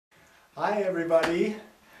Hi everybody!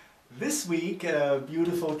 This week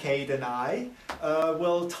beautiful Kate and I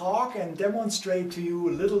will talk and demonstrate to you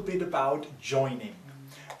a little bit about joining,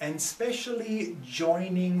 and especially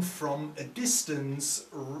joining from a distance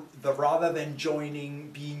rather than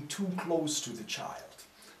joining being too close to the child.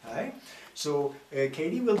 Right? So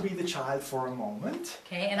Katie will be the child for a moment.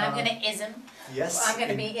 Okay, and I'm going to ism. Yes. I'm going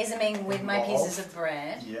to be isming with my pieces of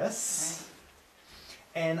bread. Yes. Okay.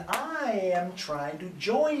 And I am trying to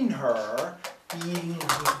join her, being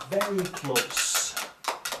very close.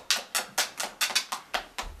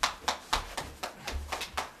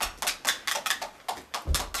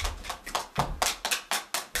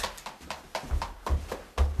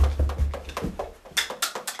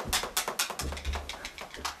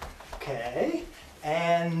 Okay,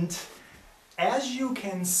 and as you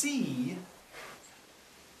can see,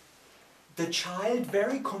 the child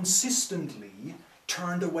very consistently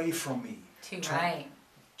turned away from me.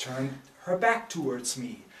 Turned her back towards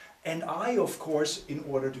me. And I, of course, in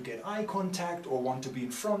order to get eye contact or want to be in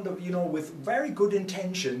front of, with very good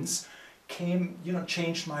intentions,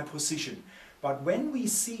 changed my position. But when we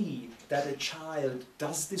see that a child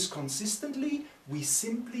does this consistently, we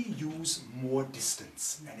simply use more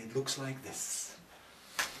distance. And it looks like this.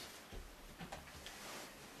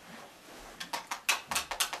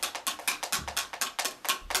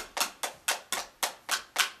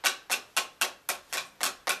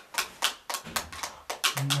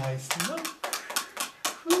 Nice look.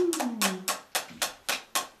 Woo.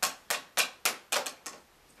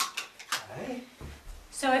 Okay.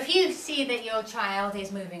 So if you see that your child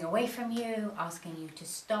is moving away from you, asking you to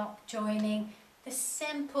stop joining, the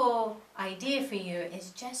simple idea for you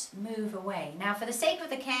is just move away. Now, for the sake of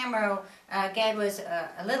the camera, Ged was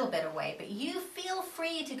a little bit away, but you feel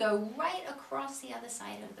free to go right across the other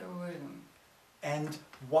side of the room. And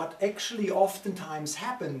what actually oftentimes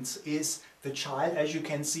happens is the child, as you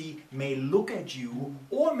can see, may look at you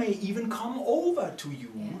or may even come over to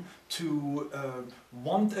you to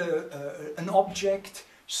want an object.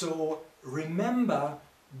 So remember,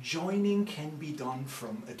 joining can be done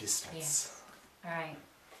from a distance. Yes. All right.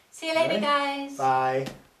 See you later, guys. Bye.